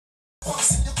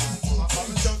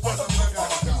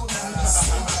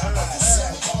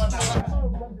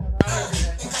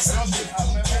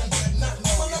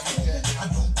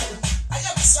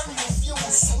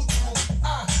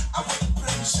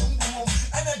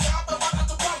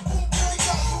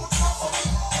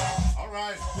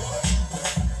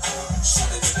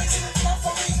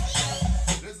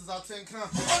Atinka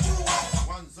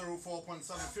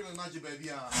 104.7 feeling energy baby.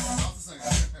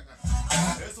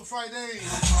 It's a Friday.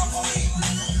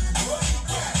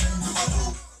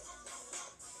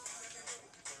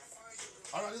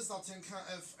 Alright, this is Atinka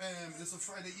FM. It's a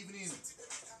Friday evening,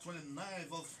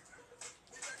 29th of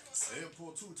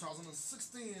April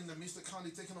 2016. Mr.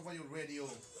 Candy taking over your radio.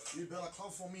 You better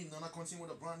clap for me. Nana continue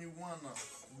with a brand new one.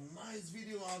 Nice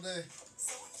video out there.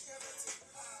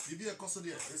 You be a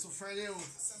custody. It's a Friday,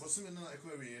 but soon in a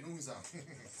query. No, he's out.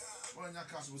 Well, in your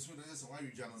cash was with this. Why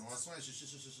you jam on?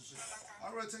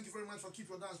 Alright, thank you very much for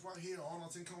keeping your dance right here on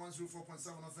Atinka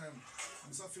 104.7 FM.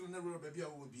 I'm so feeling never, baby. I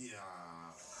will be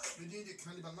we need the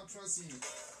Candyman, not transit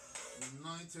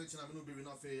 9:30. I'm going to be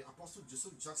enough. Apostle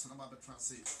Joseph Jackson about the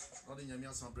transit. Not in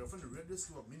your son, from the Radio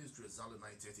School of Ministry, Zala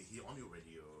 9:30 here on your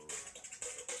radio.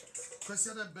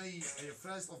 Question Bay,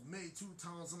 1st of May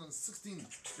 2016.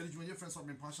 Then your friends have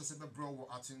been partial said bro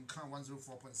at Atinka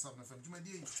 104.7 FM. You may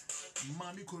be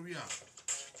Mami Korea.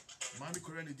 Mami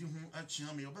Korea, the Dim at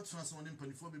Chiami, or better someone in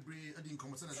 24 be brave, I didn't come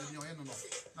and say your end.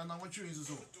 And I want you is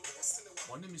so.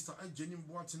 One name Mr. Jenny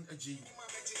Watson Edgy.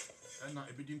 And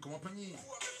I didn't come up on ye.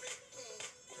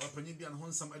 When you be on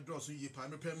home some address, you pay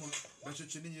payment, but you're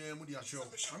chilling your moody show.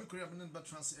 Mami Korea, but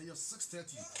trans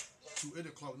 6:30. To 8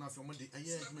 o'clock now from Monday.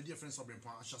 My dear friends have been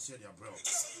part. I shall say their bro.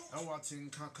 I want to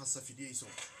Casa Fide so.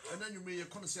 And then you may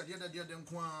come see the other day, then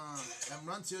I'm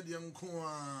ranting the uncle.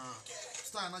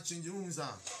 Start not changing rooms.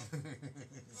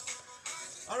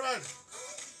 Alright.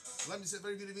 Let me say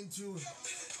very good evening to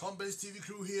Home Base TV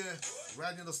crew here,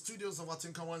 right in the studios of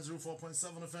Atinka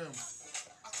 104.7 FM.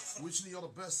 Wishing you all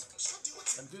the best.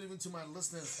 And good evening to my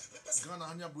listeners. Ghana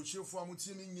Hanya Buchio for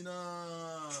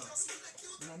Mutimina.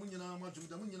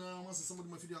 Somebody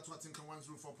my video to Atinka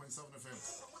 104.7 FM.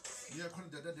 Yeah,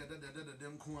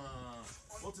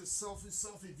 what is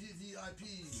selfie VVIP?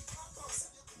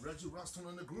 Reggie Raston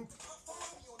on the group.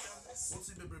 What's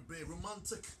it, baby?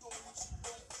 Romantic.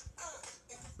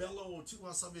 Bello,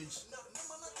 Chihuahua Savage.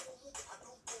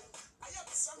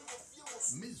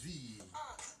 Miss V.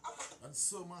 And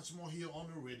so much more here on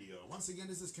the radio. Once again,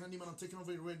 this is Candyman. I'm taking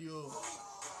over the radio.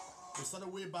 We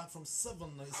started way back from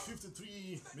 7. It's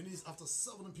 53 minutes after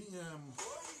 7 p.m.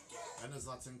 And it's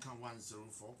Atinka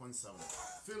 104.7.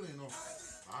 Feeling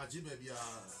RG baby.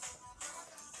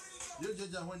 You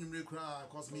judge when you make cry,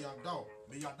 cause me a dog.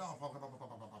 Me a dog, papa.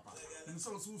 And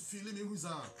so feeling me who's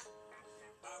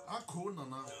I call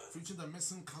Nana, featuring the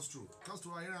missing Castro.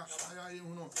 Castro, I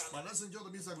know. But let's enjoy the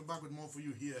music. I'll be back with more for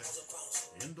you here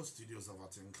in the studios of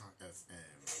Atinka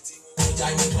FM.